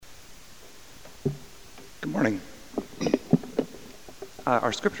Good morning.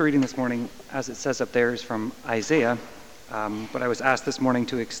 Our scripture reading this morning, as it says up there, is from Isaiah, but I was asked this morning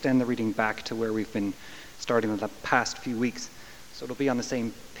to extend the reading back to where we've been starting the past few weeks. So it'll be on the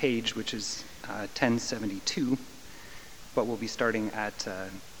same page, which is 1072, but we'll be starting at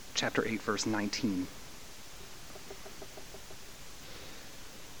chapter 8, verse 19.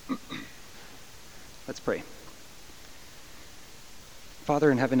 Let's pray. Father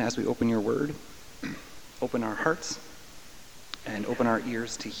in heaven, as we open your word, open our hearts and open our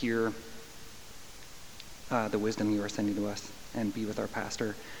ears to hear the wisdom you are sending to us, and be with our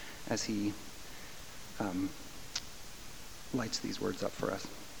pastor as he lights these words up for us.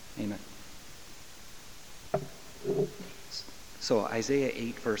 Amen. So Isaiah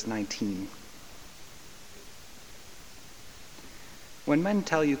 8, verse 19. When men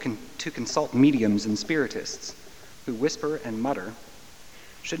tell you to consult mediums and spiritists who whisper and mutter,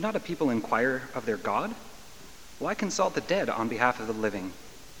 should not a people inquire of their God? Why consult the dead on behalf of the living?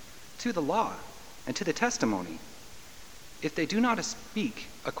 To the law and to the testimony. If they do not speak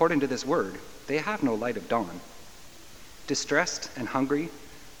according to this word, they have no light of dawn. Distressed and hungry,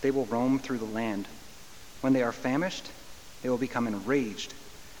 they will roam through the land. When they are famished, they will become enraged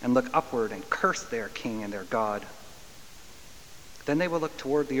and look upward and curse their king and their God. Then they will look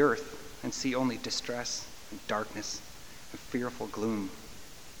toward the earth and see only distress and darkness and fearful gloom,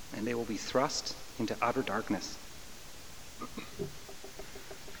 and they will be thrust into utter darkness.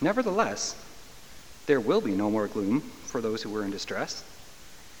 Nevertheless, there will be no more gloom for those who were in distress.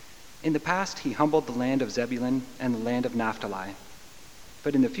 In the past, he humbled the land of Zebulun and the land of Naphtali,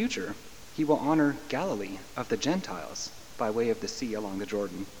 but in the future, he will honor Galilee of the Gentiles by way of the sea along the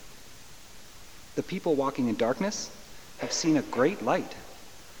Jordan. The people walking in darkness have seen a great light.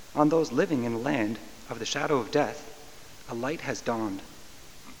 On those living in the land of the shadow of death, a light has dawned.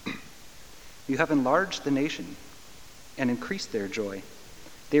 You have enlarged the nation and increased their joy.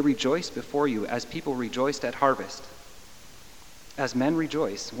 They rejoice before you as people rejoiced at harvest, as men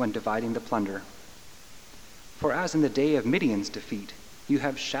rejoice when dividing the plunder. For as in the day of Midian's defeat, you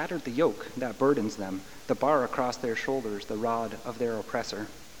have shattered the yoke that burdens them, the bar across their shoulders, the rod of their oppressor.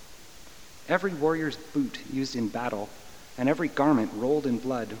 Every warrior's boot used in battle and every garment rolled in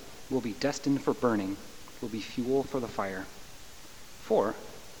blood will be destined for burning, will be fuel for the fire. For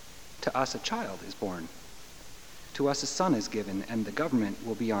to us a child is born, to us a son is given, and the government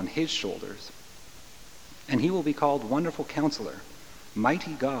will be on his shoulders. And he will be called Wonderful Counselor,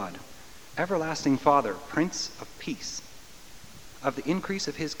 Mighty God, Everlasting Father, Prince of Peace. Of the increase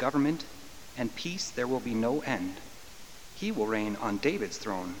of his government and peace there will be no end. He will reign on David's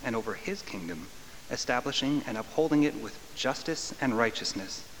throne and over his kingdom, establishing and upholding it with justice and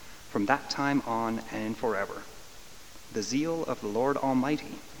righteousness from that time on and forever. The zeal of the Lord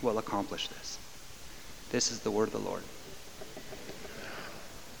Almighty will accomplish this. This is the word of the Lord.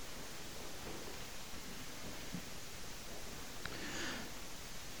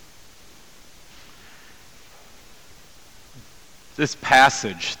 This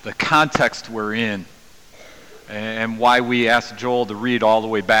passage, the context we're in, and why we asked Joel to read all the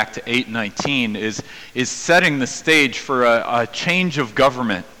way back to 8:19 is setting the stage for a change of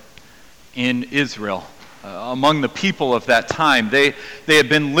government in Israel. Among the people of that time, they had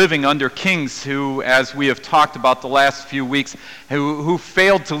been living under kings who, as we have talked about the last few weeks, who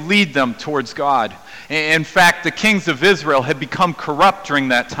failed to lead them towards God. In fact, the kings of Israel had become corrupt during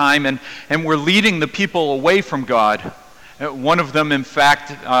that time and were leading the people away from God. One of them, in fact,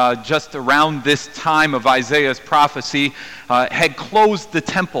 just around this time of Isaiah's prophecy, had closed the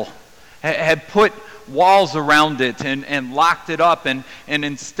temple, had put walls around it and locked it up, and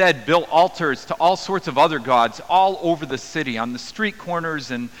instead built altars to all sorts of other gods all over the city, on the street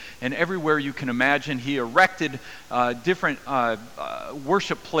corners and everywhere you can imagine. He erected different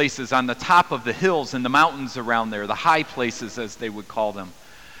worship places on the top of the hills and the mountains around there, the high places as they would call them.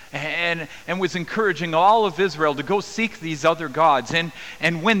 And was encouraging all of Israel to go seek these other gods.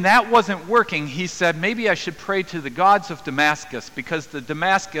 And when that wasn't working, he said, maybe I should pray to the gods of Damascus, because the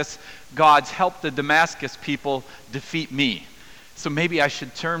Damascus gods helped the Damascus people defeat me. So maybe I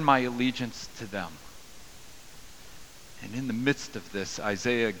should turn my allegiance to them. And in the midst of this,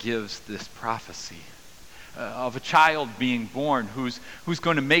 Isaiah gives this prophecy of a child being born who's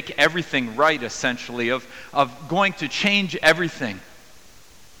going to make everything right, essentially, of going to change everything.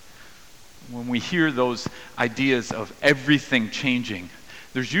 When we hear those ideas of everything changing,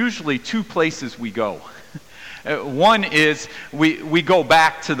 there's usually two places we go. One is we go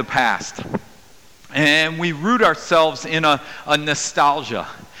back to the past, and we root ourselves in a nostalgia.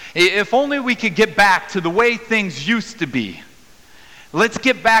 If only we could get back to the way things used to be. Let's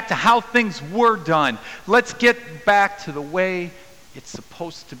get back to how things were done. Let's get back to the way it's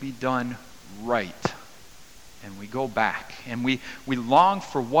supposed to be done right. And we go back and we long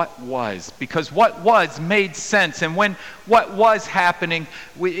for what was, because what was made sense. And when what was happening,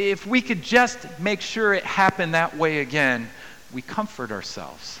 if we could just make sure it happened that way again, we comfort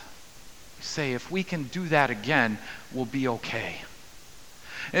ourselves. We say, if we can do that again, we'll be okay.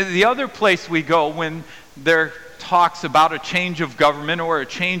 And the other place we go when there talks about a change of government or a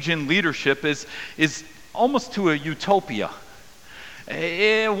change in leadership is almost to a utopia.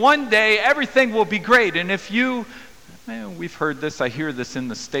 One day everything will be great, and if you, we've heard this, I hear this in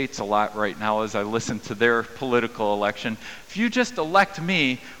the States a lot right now as I listen to their political election, if you just elect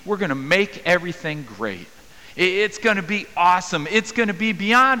me, we're going to make everything great. It's going to be awesome. It's going to be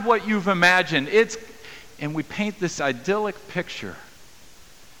beyond what you've imagined. And we paint this idyllic picture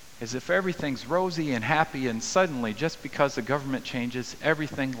as if everything's rosy and happy, and suddenly, just because the government changes,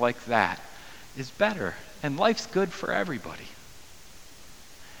 everything like that is better, and life's good for everybody.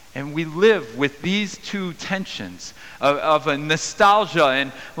 And we live with these two tensions of a nostalgia,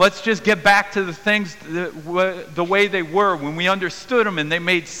 and let's just get back to the things the way they were when we understood them and they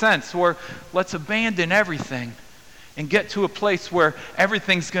made sense, or let's abandon everything and get to a place where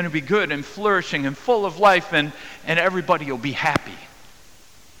everything's going to be good and flourishing and full of life, and everybody will be happy.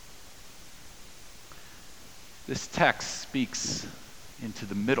 This text speaks into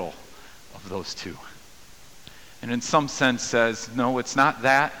the middle of those two. And in some sense says, no, it's not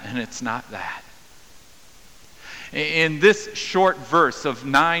that, and it's not that. In this short verse of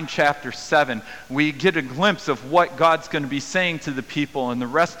 9, chapter 7, we get a glimpse of what God's going to be saying to the people in the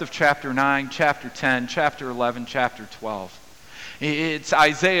rest of chapter 9, chapter 10, chapter 11, chapter 12. It's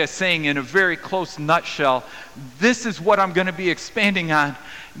Isaiah saying in a very close nutshell, this is what I'm going to be expanding on.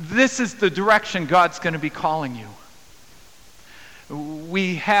 This is the direction God's going to be calling you.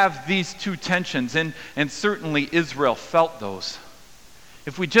 We have these two tensions, and certainly Israel felt those.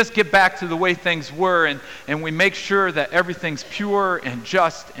 If we just get back to the way things were and we make sure that everything's pure and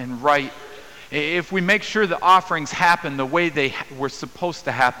just and right, if we make sure the offerings happen the way they were supposed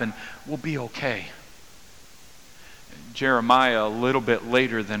to happen, we'll be okay. Jeremiah, a little bit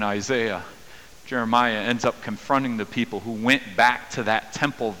later than Isaiah, Jeremiah ends up confronting the people who went back to that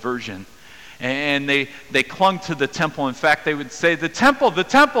temple version. And they clung to the temple. In fact, they would say, the temple, the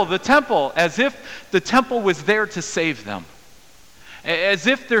temple, the temple, as if the temple was there to save them. As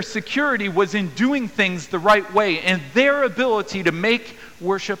if their security was in doing things the right way and their ability to make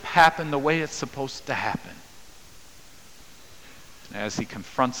worship happen the way it's supposed to happen. As he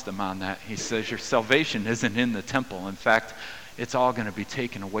confronts them on that, he says, your salvation isn't in the temple. In fact, it's all going to be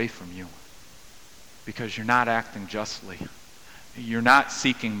taken away from you because you're not acting justly. You're not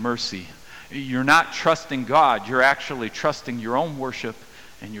seeking mercy. You're not trusting God. You're actually trusting your own worship,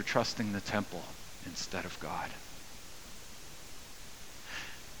 and you're trusting the temple instead of God.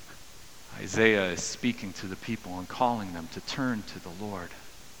 Isaiah is speaking to the people and calling them to turn to the Lord.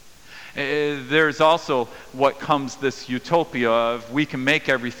 There's also what comes this utopia of we can make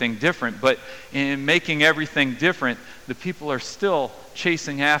everything different, but in making everything different, the people are still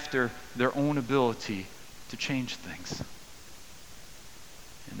chasing after their own ability to change things.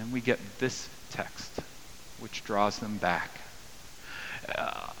 And then we get this text, which draws them back.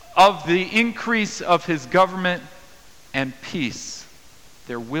 Of the increase of his government and peace,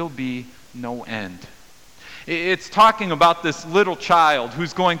 there will be no end. It's talking about this little child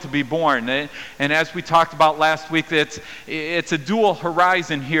who's going to be born. And as we talked about last week, it's a dual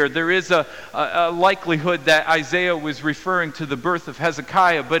horizon here. There is a likelihood that Isaiah was referring to the birth of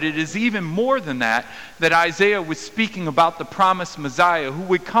Hezekiah, but it is even more than that Isaiah was speaking about the promised Messiah who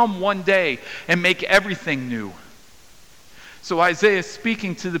would come one day and make everything new. So Isaiah is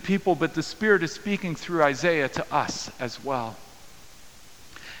speaking to the people, but the Spirit is speaking through Isaiah to us as well.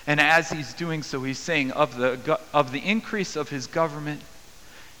 And as he's doing so, he's saying, of the increase of his government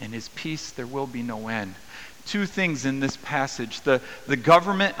and his peace, there will be no end. Two things in this passage. The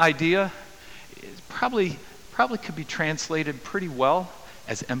government idea is probably could be translated pretty well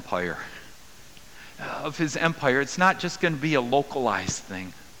as empire. Of his empire, it's not just going to be a localized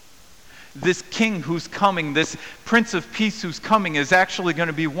thing. This king who's coming, this Prince of Peace who's coming, is actually going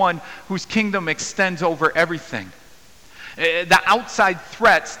to be one whose kingdom extends over everything. The outside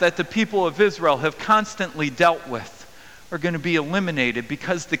threats that the people of Israel have constantly dealt with are going to be eliminated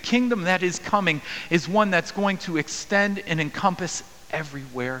because the kingdom that is coming is one that's going to extend and encompass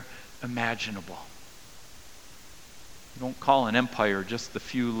everywhere imaginable. You don't call an empire just the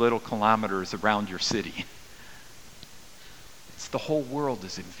few little kilometers around your city. It's the whole world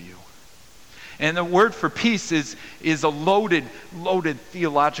is in view. And the word for peace is a loaded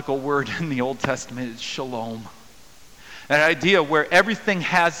theological word in the Old Testament. It's shalom. That idea where everything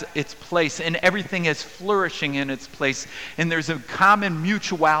has its place and everything is flourishing in its place, and there's a common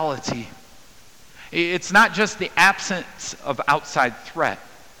mutuality. It's not just the absence of outside threat.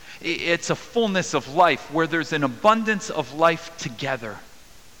 It's a fullness of life where there's an abundance of life together.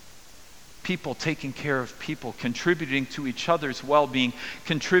 People taking care of people, contributing to each other's well-being,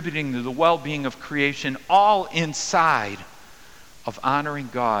 contributing to the well-being of creation, all inside of honoring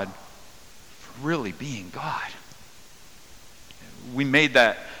God for really being God. We made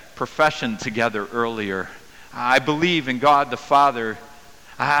that profession together earlier. I believe in God the Father.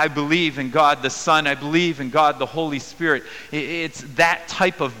 I believe in God the Son. I believe in God the Holy Spirit. It's that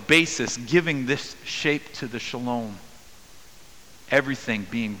type of basis giving this shape to the shalom. Everything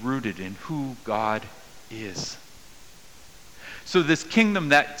being rooted in who God is. So this kingdom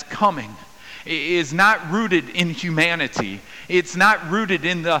that's coming is not rooted in humanity. It's not rooted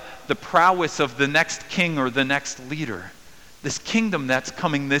in the prowess of the next king or the next leader. This kingdom that's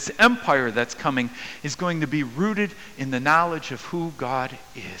coming, this empire that's coming, is going to be rooted in the knowledge of who God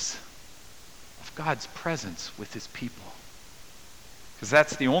is, of God's presence with his people. Because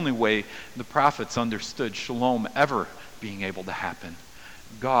that's the only way the prophets understood shalom ever being able to happen.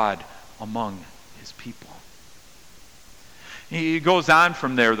 God among his people. He goes on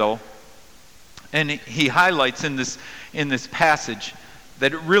from there, though, and he highlights in this passage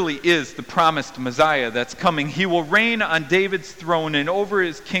that it really is the promised Messiah that's coming. He will reign on David's throne and over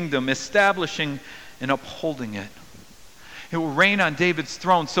his kingdom, establishing and upholding it. It will reign on David's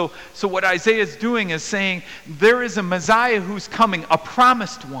throne. So what Isaiah is doing is saying there is a Messiah who's coming, a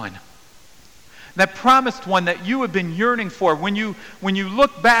promised one. That promised one that you have been yearning for. When you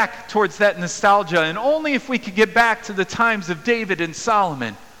look back towards that nostalgia, and only if we could get back to the times of David and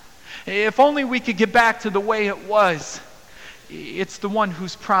Solomon, if only we could get back to the way it was, it's the one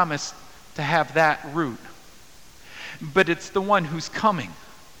who's promised to have that root. But it's the one who's coming.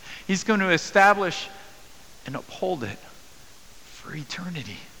 He's going to establish and uphold it for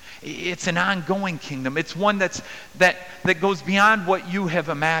eternity. It's an ongoing kingdom. It's one that goes beyond what you have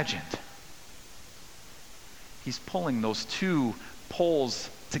imagined. He's pulling those two poles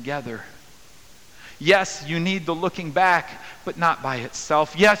together. Yes, you need the looking back, but not by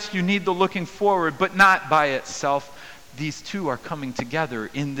itself. Yes, you need the looking forward, but not by itself. These two are coming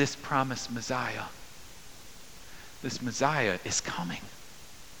together in this promised Messiah. This Messiah is coming.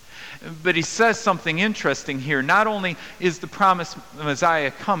 But he says something interesting here. Not only is the promised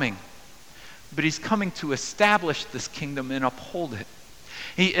Messiah coming, but he's coming to establish this kingdom and uphold it.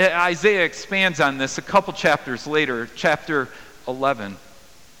 Isaiah expands on this a couple chapters later, chapter 11.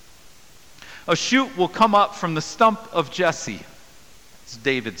 A shoot will come up from the stump of Jesse. It's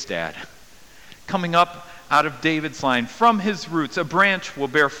David's dad. Coming up out of David's line, from his roots, a branch will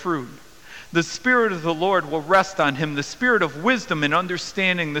bear fruit. The Spirit of the Lord will rest on him, the Spirit of wisdom and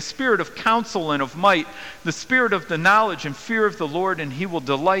understanding, the Spirit of counsel and of might, the Spirit of the knowledge and fear of the Lord, and he will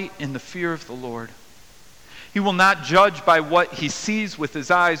delight in the fear of the Lord. He will not judge by what he sees with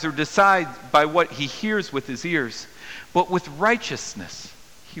his eyes or decide by what he hears with his ears, but with righteousness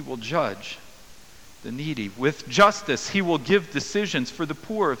he will judge the needy. With justice he will give decisions for the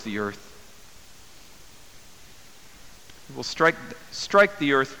poor of the earth. He will strike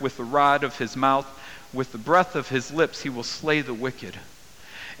the earth with the rod of his mouth. With the breath of his lips he will slay the wicked.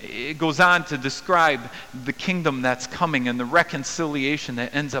 It goes on to describe the kingdom that's coming and the reconciliation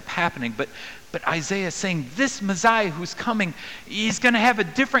that ends up happening. But Isaiah is saying this Messiah who's coming, he's going to have a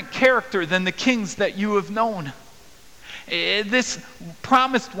different character than the kings that you have known. This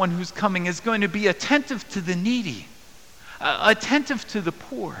promised one who's coming is going to be attentive to the needy, attentive to the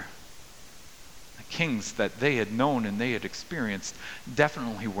poor. Kings that they had known and they had experienced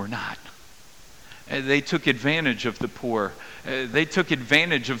definitely were not. They took advantage of the poor. They took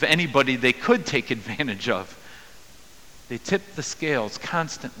advantage of anybody they could take advantage of. They tipped the scales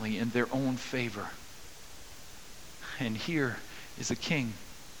constantly in their own favor. And here is a king,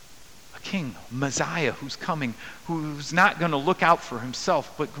 Messiah, who's coming, who's not going to look out for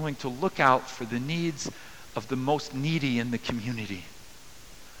himself, but going to look out for the needs of the most needy in the community.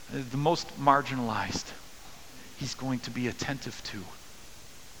 The most marginalized, he's going to be attentive to.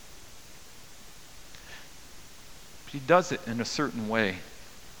 But he does it in a certain way. He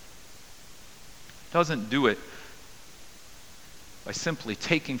doesn't do it by simply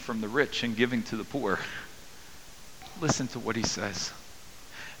taking from the rich and giving to the poor. Listen to what he says.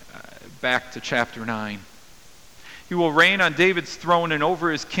 Back to chapter 9. He will reign on David's throne and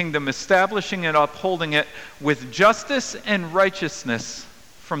over his kingdom, establishing and upholding it with justice and righteousness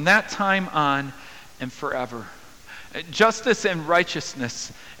from that time on and forever. Justice and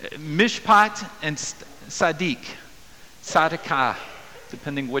righteousness, mishpat and sadikah,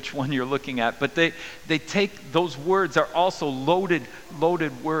 depending which one you're looking at. But they take, those words are also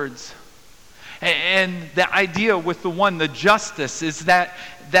loaded words. And the idea with the justice, is that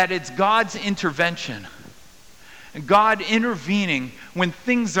it's God's intervention. God intervening when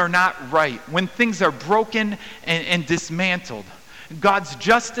things are not right, when things are broken and dismantled. God's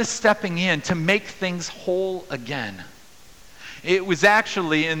justice stepping in to make things whole again. It was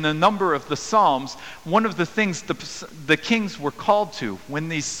actually in the number of the Psalms, one of the things the kings were called to. When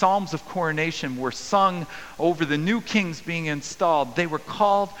these Psalms of coronation were sung over the new kings being installed, they were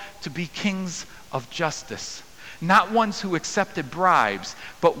called to be kings of justice. Not ones who accepted bribes,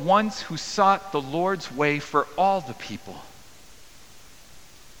 but ones who sought the Lord's way for all the people.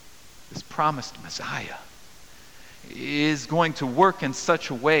 This promised Messiah is going to work in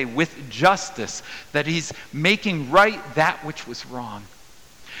such a way with justice that he's making right that which was wrong.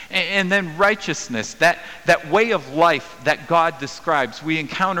 And then righteousness, that way of life that God describes. We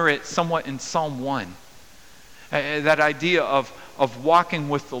encounter it somewhat in Psalm 1. That idea of walking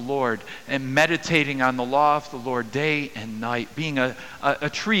with the Lord and meditating on the law of the Lord day and night, being a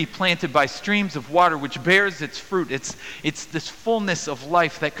tree planted by streams of water which bears its fruit. It's this fullness of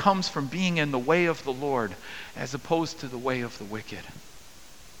life that comes from being in the way of the Lord as opposed to the way of the wicked. It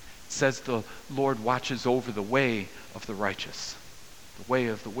says the Lord watches over the way of the righteous. The way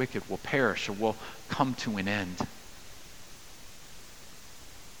of the wicked will perish or will come to an end.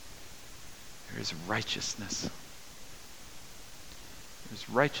 There is righteousness. There's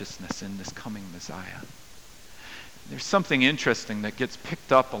righteousness in this coming Messiah. There's something interesting that gets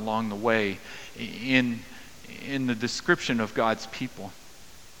picked up along the way in the description of God's people.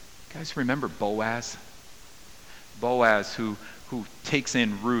 You guys remember Boaz? Boaz who takes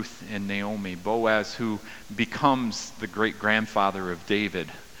in Ruth and Naomi. Boaz who becomes the great-grandfather of David.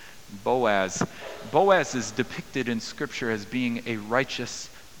 Boaz is depicted in Scripture as being a righteous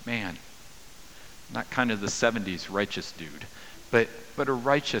man. Not kind of the 70s righteous dude, but a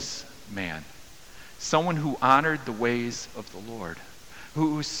righteous man. Someone who honored the ways of the Lord,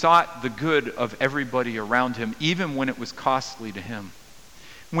 who sought the good of everybody around him, even when it was costly to him.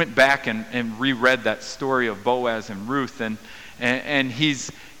 Went back and reread that story of Boaz and Ruth, and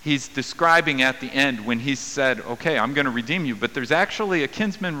he's describing at the end when he said, okay, I'm going to redeem you, but there's actually a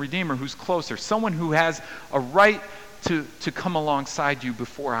kinsman redeemer who's closer, someone who has a right to come alongside you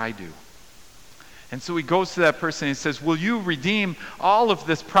before I do. And so he goes to that person and he says, will you redeem all of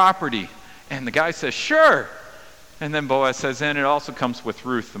this property? And the guy says, sure. And then Boaz says, and it also comes with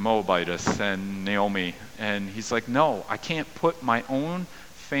Ruth the Moabitess and Naomi. And he's like, no, I can't put my own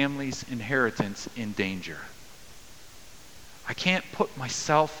family's inheritance in danger. I can't put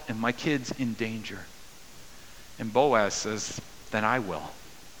myself and my kids in danger. And Boaz says, then I will.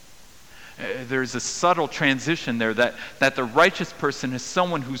 There's a subtle transition there that the righteous person is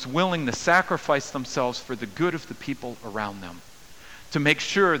someone who's willing to sacrifice themselves for the good of the people around them, to make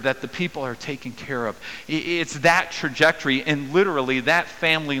sure that the people are taken care of. It's that trajectory and literally that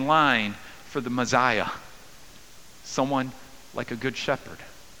family line for the Messiah. Someone like a good shepherd,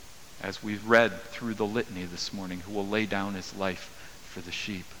 as we've read through the litany this morning, who will lay down his life for the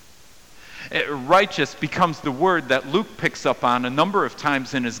sheep. Righteous becomes the word that Luke picks up on a number of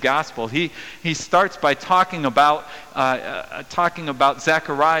times in his gospel. He starts by talking about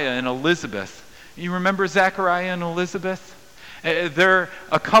Zechariah and Elizabeth. You remember Zechariah and Elizabeth? They're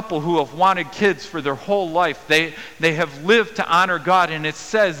a couple who have wanted kids for their whole life. They have lived to honor God, and it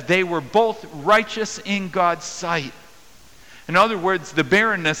says they were both righteous in God's sight. In other words, the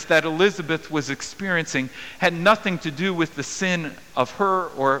barrenness that Elizabeth was experiencing had nothing to do with the sin of her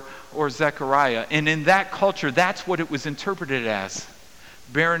or Zechariah. And in that culture, that's what it was interpreted as.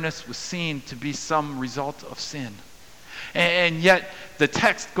 Barrenness was seen to be some result of sin. And yet, the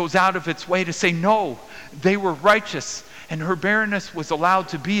text goes out of its way to say, no, they were righteous. And her barrenness was allowed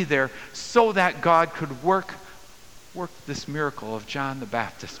to be there so that God could work this miracle of John the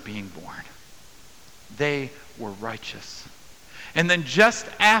Baptist being born. They were righteous. And then just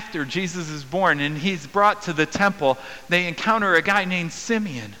after Jesus is born and he's brought to the temple, they encounter a guy named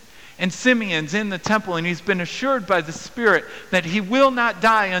Simeon. And Simeon's in the temple and he's been assured by the Spirit that he will not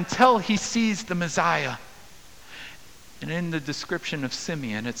die until he sees the Messiah. And in the description of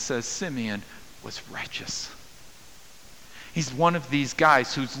Simeon, it says Simeon was righteous. He's one of these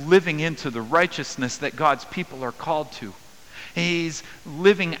guys who's living into the righteousness that God's people are called to. He's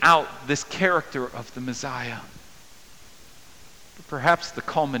living out this character of the Messiah. perhaps the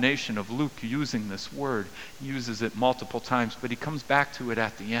culmination of Luke using this word. He uses it multiple times, but he comes back to it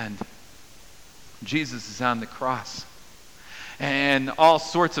at the end. Jesus is on the cross. And all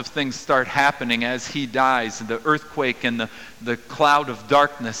sorts of things start happening as he dies. The earthquake and the cloud of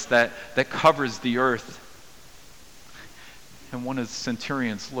darkness that covers the earth. And one of the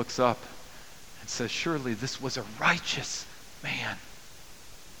centurions looks up and says, surely this was a righteous man.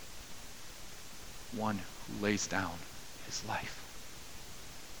 One who lays down his life.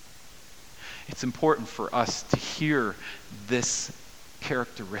 It's important for us to hear this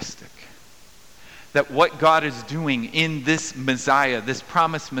characteristic. That what God is doing in this Messiah, this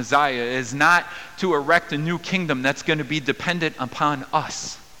promised Messiah, is not to erect a new kingdom that's going to be dependent upon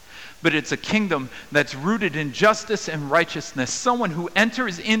us. But it's a kingdom that's rooted in justice and righteousness. Someone who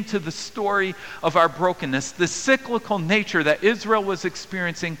enters into the story of our brokenness, the cyclical nature that Israel was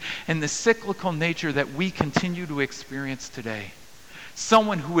experiencing, and the cyclical nature that we continue to experience today.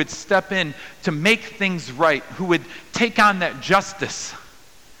 Someone who would step in to make things right, who would take on that justice,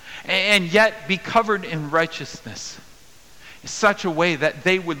 and yet be covered in righteousness in such a way that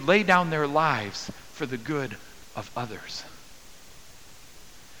they would lay down their lives for the good of others.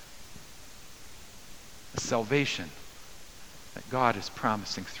 The salvation that God is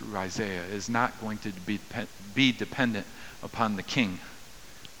promising through Isaiah is not going to be dependent upon the king,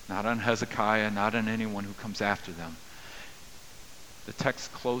 not on Hezekiah, not on anyone who comes after them. The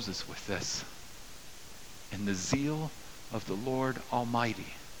text closes with this: "And the zeal of the Lord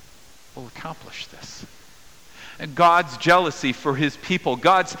Almighty will accomplish this." And God's jealousy for his people,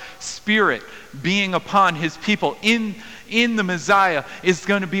 God's spirit being upon his people in the Messiah is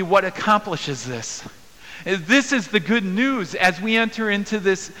going to be what accomplishes this. This is the good news as we enter into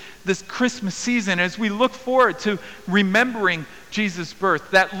this Christmas season, as we look forward to remembering Jesus'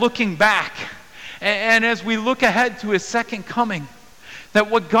 birth, that looking back, and as we look ahead to his second coming, that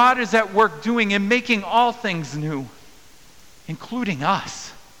what God is at work doing in making all things new, including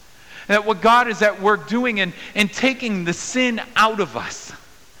us. That what God is at work doing in taking the sin out of us.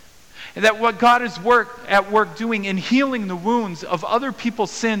 And that what God is at work doing in healing the wounds of other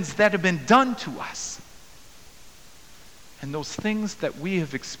people's sins that have been done to us. And those things that we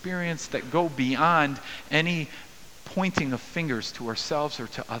have experienced that go beyond any pointing of fingers to ourselves or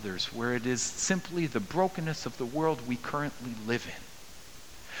to others, where it is simply the brokenness of the world we currently live in.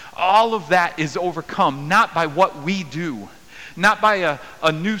 All of that is overcome not by what we do, not by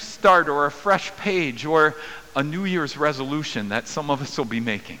a new start or a fresh page or a New Year's resolution that some of us will be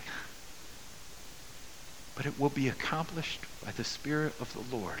making. But it will be accomplished by the Spirit of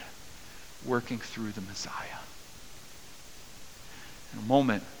the Lord working through the Messiah. In a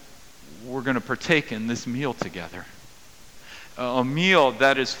moment, we're going to partake in this meal together. A meal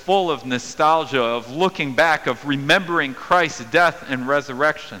that is full of nostalgia, of looking back, of remembering Christ's death and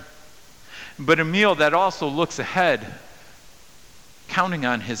resurrection. But a meal that also looks ahead, counting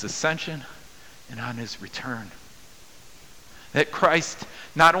on his ascension and on his return. That Christ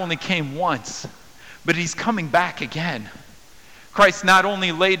not only came once, but he's coming back again. Christ not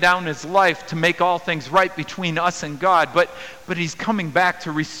only laid down his life to make all things right between us and God, but he's coming back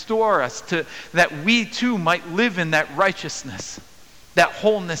to restore us, to that we too might live in that righteousness, that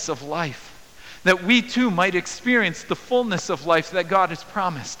wholeness of life, that we too might experience the fullness of life that God has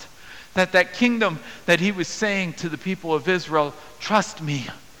promised, that kingdom that he was saying to the people of Israel, trust me,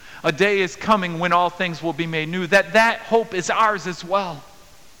 a day is coming when all things will be made new, that hope is ours as well.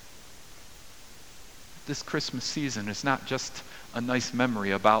 This Christmas season is not just a nice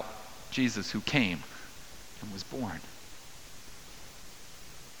memory about Jesus who came and was born.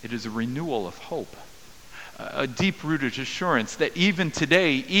 It is a renewal of hope, a deep-rooted assurance that even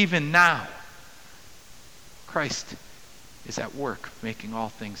today, even now, Christ is at work making all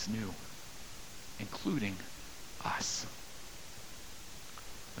things new, including us.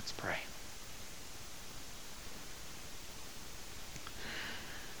 Let's pray.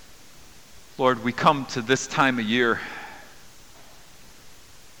 Lord, we come to this time of year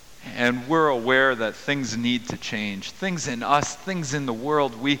and we're aware that things need to change. Things in us, things in the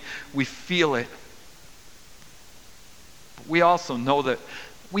world, we feel it. But we also know that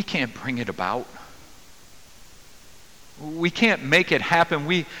we can't bring it about. We can't make it happen.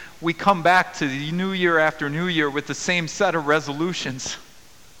 We come back to the new year after new year with the same set of resolutions.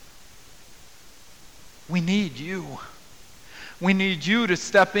 We need you. We need you to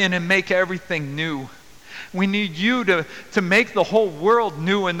step in and make everything new. We need you to make the whole world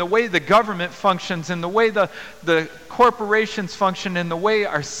new, in the way the government functions, in the way the corporations function, in the way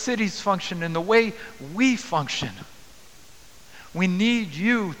our cities function, in the way we function. We need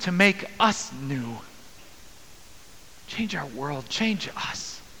you to make us new. Change our world. Change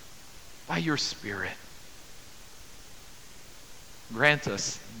us by your Spirit. Grant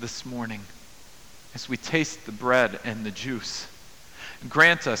us this morning, as we taste the bread and the juice,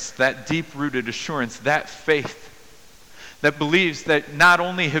 grant us that deep-rooted assurance, that faith that believes that not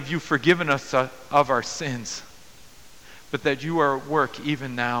only have you forgiven us of our sins, but that you are at work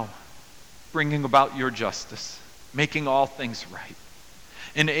even now, bringing about your justice, making all things right,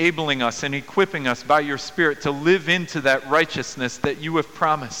 enabling us and equipping us by your Spirit to live into that righteousness that you have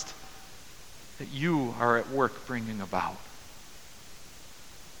promised, that you are at work bringing about.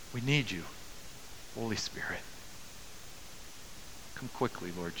 We need you, Holy Spirit. Come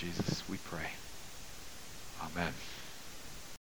quickly, Lord Jesus, we pray. Amen.